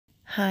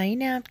Hi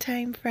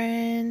Naptime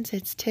friends,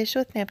 it's Tish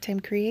with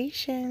Naptime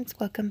Creations.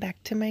 Welcome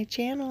back to my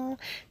channel.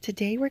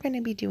 Today we're going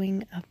to be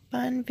doing a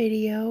fun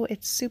video.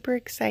 It's super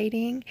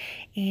exciting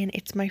and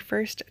it's my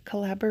first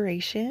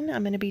collaboration.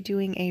 I'm going to be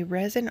doing a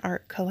resin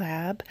art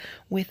collab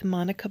with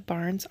Monica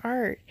Barnes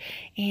Art.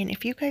 And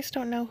if you guys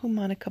don't know who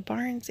Monica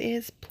Barnes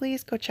is,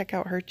 please go check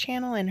out her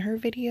channel and her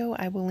video.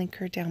 I will link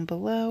her down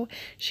below.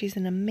 She's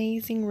an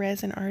amazing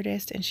resin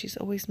artist and she's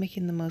always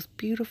making the most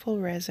beautiful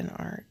resin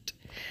art.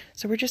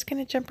 So we're just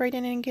going to jump right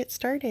in and get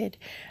started.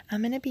 I'm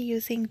going to be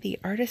using the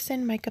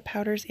Artisan mica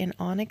powders in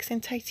onyx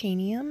and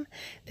titanium,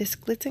 this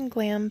Glitz and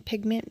Glam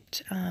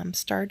pigment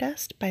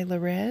Stardust by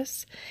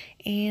Resin,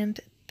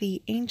 and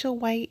the Angel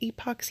White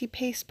epoxy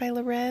paste by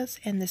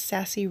Resin, and the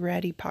Sassy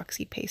Red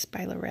epoxy paste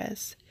by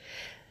Resin.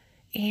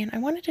 And I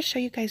wanted to show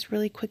you guys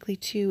really quickly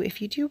too,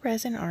 if you do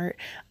resin art,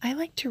 I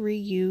like to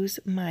reuse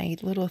my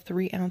little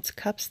 3-ounce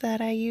cups that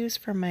I use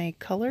for my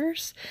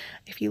colors.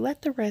 If you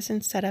let the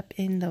resin set up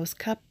in those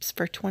cups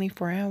for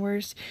 24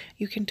 hours,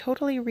 you can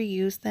totally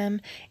reuse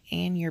them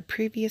and your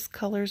previous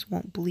colors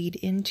won't bleed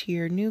into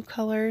your new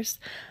colors.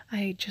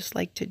 I just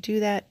like to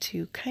do that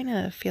to kind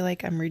of feel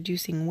like I'm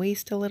reducing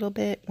waste a little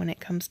bit when it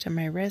comes to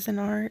my resin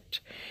art.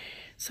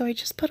 So I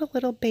just put a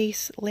little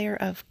base layer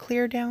of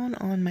clear down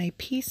on my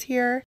piece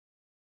here.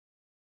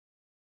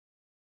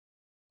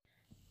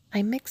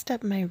 I mixed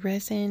up my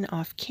resin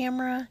off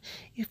camera.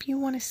 If you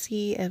want to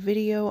see a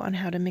video on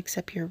how to mix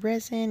up your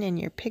resin and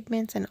your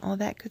pigments and all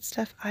that good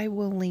stuff, I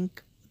will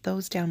link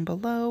those down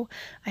below.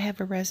 I have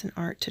a resin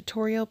art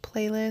tutorial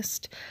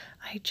playlist.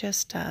 I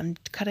just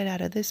cut it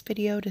out of this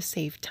video to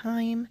save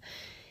time.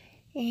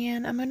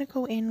 And I'm going to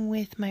go in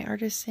with my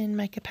Artisan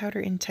mica powder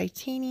in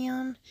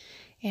titanium.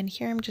 And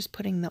here I'm just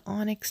putting the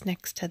onyx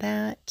next to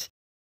that.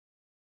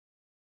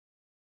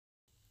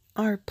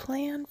 Our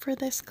plan for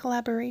this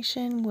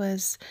collaboration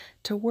was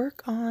to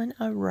work on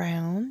a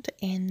round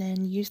and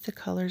then use the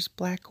colors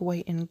black,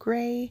 white, and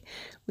gray.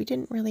 We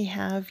didn't really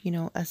have,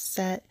 a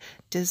set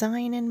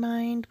design in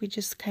mind. We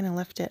just kind of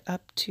left it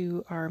up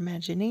to our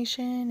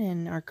imagination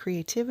and our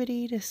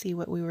creativity to see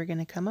what we were going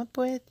to come up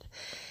with.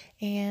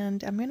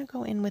 And I'm going to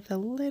go in with a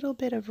little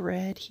bit of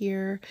red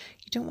here.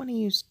 You don't want to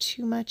use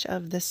too much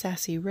of the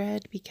sassy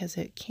red because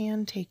it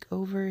can take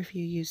over if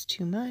you use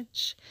too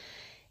much.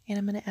 And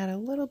I'm going to add a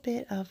little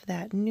bit of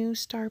that New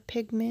Star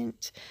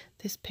pigment.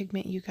 This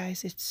pigment, you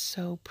guys, it's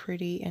so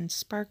pretty and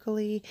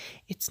sparkly.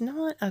 It's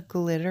not a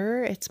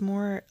glitter. It's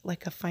more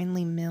like a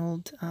finely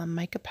milled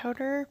mica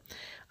powder.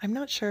 I'm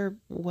not sure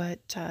what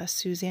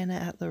Susanna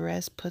at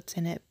Resin puts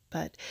in it,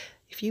 but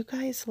if you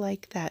guys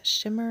like that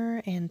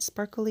shimmer and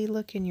sparkly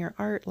look in your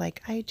art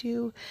like I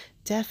do,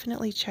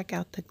 definitely check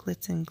out the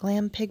Glitz and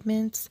Glam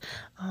pigments.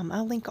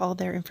 I'll link all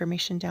their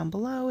information down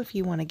below if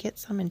you want to get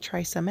some and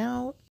try some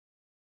out.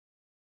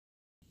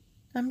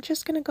 I'm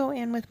just going to go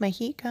in with my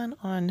heat gun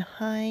on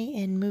high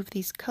and move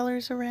these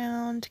colors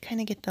around, kind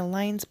of get the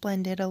lines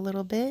blended a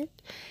little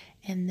bit,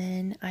 and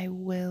then I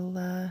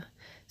will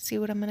see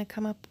what I'm going to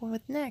come up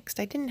with next.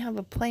 I didn't have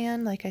a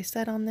plan, like I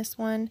said, on this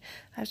one.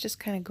 I was just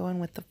kind of going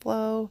with the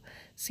flow,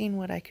 seeing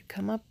what I could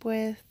come up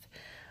with.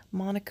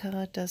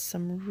 Monica does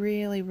some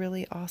really,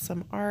 really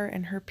awesome art,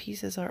 and her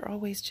pieces are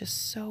always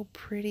just so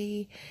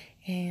pretty,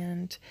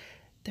 and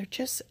they're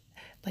just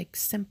like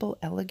simple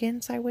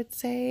elegance, I would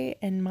say,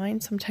 and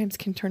mine sometimes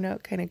can turn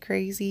out kind of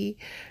crazy,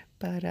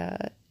 but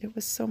it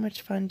was so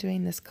much fun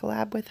doing this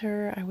collab with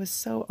her. I was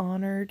so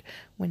honored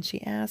when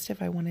she asked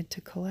if I wanted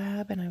to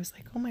collab, and I was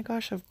like, oh my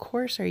gosh, of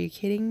course, are you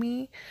kidding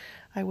me?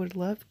 I would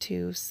love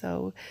to.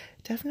 So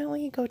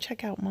definitely go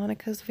check out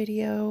Monica's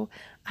video.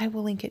 I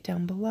will link it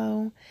down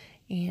below,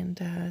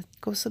 and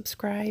go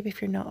subscribe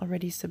if you're not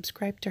already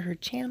subscribed to her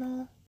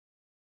channel.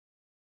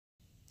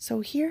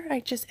 So here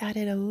I just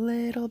added a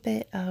little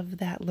bit of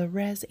that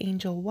Resin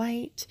Angel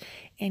White,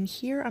 and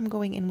here I'm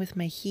going in with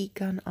my heat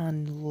gun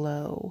on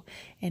low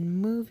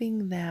and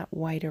moving that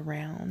white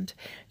around.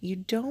 You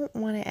don't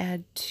want to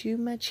add too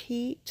much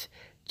heat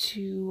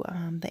to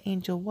the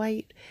Angel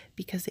White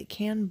because it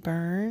can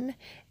burn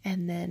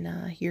and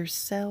then your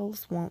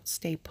cells won't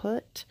stay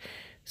put.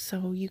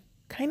 So you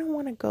kind of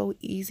want to go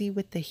easy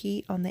with the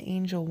heat on the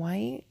Angel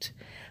White,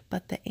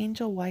 but the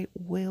Angel White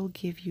will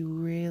give you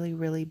really,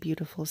 really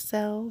beautiful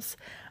cells.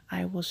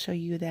 I will show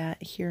you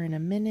that here in a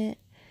minute.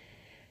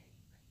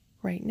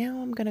 Right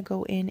now I'm going to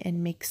go in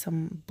and make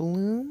some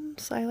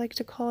blooms, I like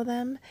to call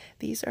them.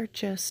 These are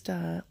just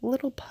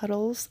little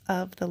puddles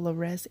of the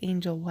Resin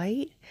Angel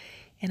White,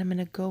 and I'm going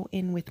to go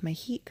in with my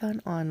heat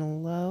gun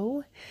on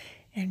low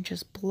and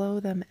just blow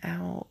them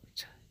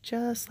out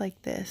just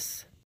like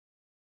this.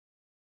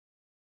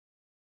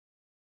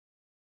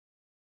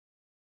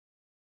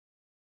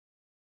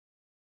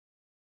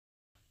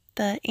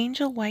 The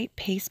Angel White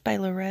paste by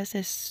Resin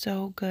is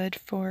so good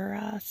for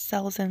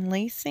cells and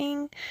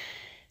lacing.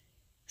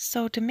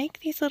 So to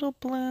make these little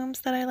blooms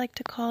that I like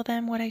to call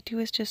them, what I do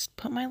is just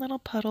put my little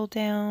puddle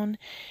down,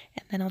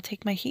 and then I'll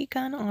take my heat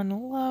gun on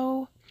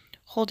low,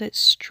 hold it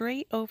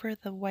straight over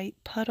the white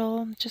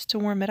puddle just to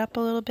warm it up a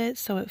little bit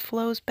so it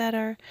flows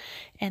better,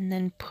 and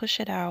then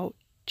push it out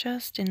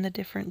just in the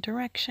different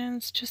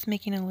directions, just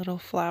making a little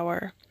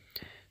flower.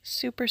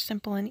 Super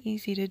simple and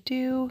easy to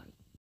do.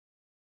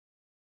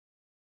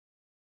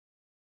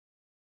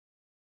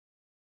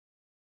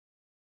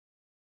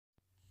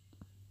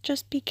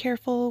 Just be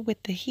careful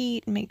with the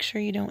heat. Make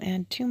sure you don't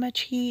add too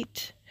much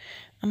heat.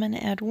 I'm going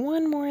to add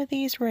one more of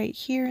these right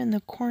here in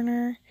the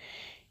corner.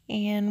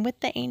 And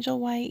with the angel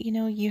white, you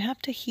know, you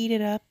have to heat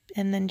it up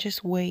and then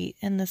just wait,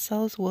 and the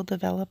cells will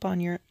develop on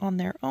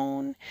their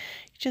own.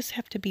 You just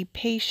have to be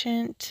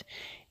patient.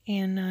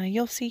 And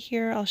you'll see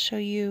here, I'll show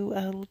you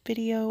a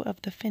video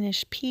of the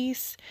finished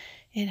piece.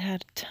 It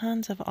had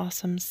tons of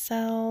awesome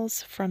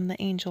cells from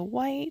the angel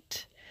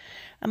white.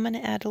 I'm going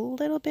to add a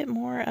little bit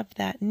more of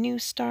that new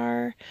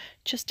star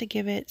just to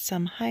give it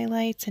some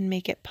highlights and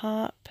make it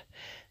pop.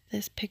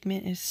 This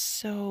pigment is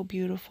so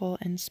beautiful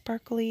and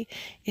sparkly.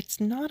 It's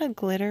not a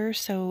glitter,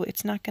 so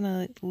it's not going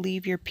to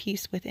leave your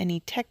piece with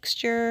any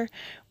texture.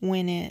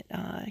 When it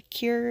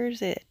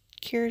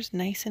cures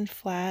nice and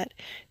flat.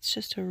 It's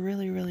just a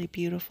really, really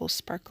beautiful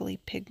sparkly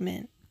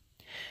pigment.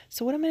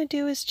 So what I'm going to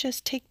do is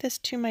just take this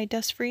to my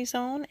dust-free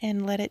zone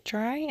and let it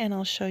dry, and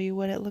I'll show you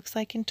what it looks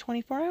like in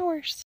 24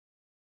 hours.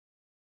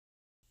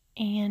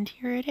 And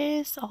here it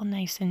is, all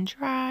nice and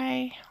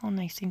dry, all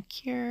nice and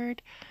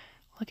cured.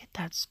 Look at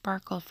that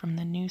sparkle from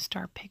the New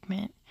Star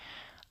pigment.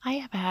 I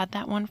have had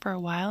that one for a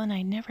while and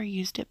I never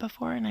used it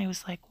before, and I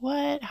was like,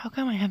 what? How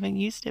come I haven't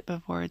used it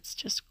before? It's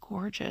just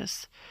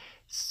gorgeous.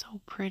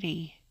 So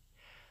pretty.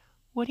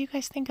 What do you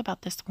guys think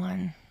about this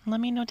one?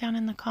 Let me know down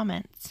in the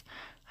comments.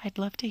 I'd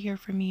love to hear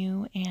from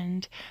you,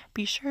 and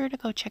be sure to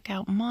go check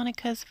out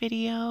Monica's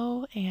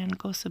video and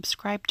go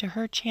subscribe to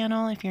her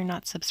channel if you're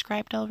not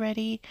subscribed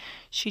already.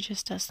 She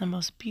just does the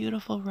most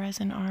beautiful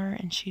resin art,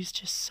 and she's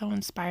just so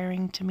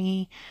inspiring to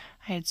me.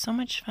 I had so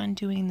much fun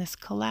doing this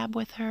collab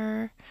with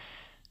her,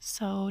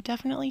 so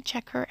definitely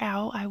check her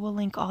out. I will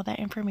link all that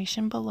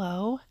information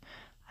below.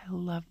 I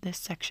love this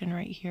section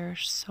right here,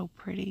 so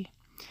pretty.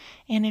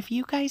 And if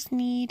you guys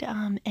need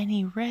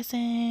any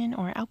resin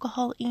or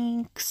alcohol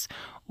inks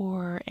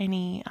or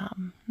any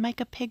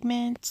mica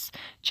pigments,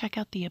 check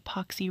out the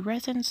Epoxy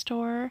Resin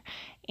store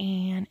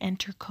and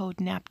enter code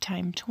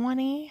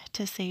NAPTIME20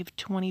 to save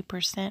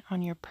 20%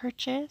 on your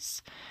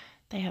purchase.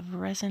 They have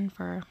resin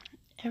for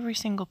every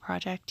single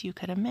project you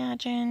could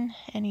imagine,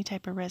 any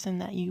type of resin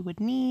that you would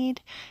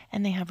need,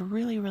 and they have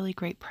really, really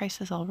great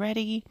prices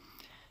already.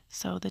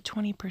 So the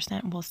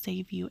 20% will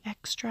save you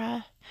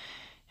extra.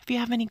 If you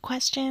have any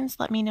questions,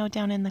 let me know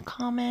down in the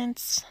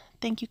comments.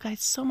 Thank you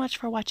guys so much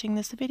for watching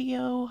this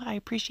video. I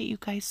appreciate you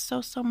guys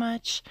so, so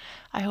much.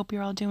 I hope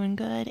you're all doing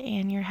good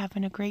and you're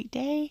having a great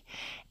day.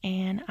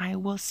 And I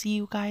will see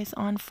you guys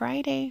on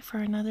Friday for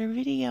another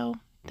video.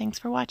 Thanks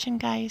for watching,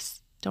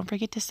 guys. Don't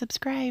forget to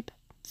subscribe.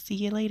 See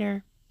you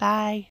later.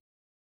 Bye.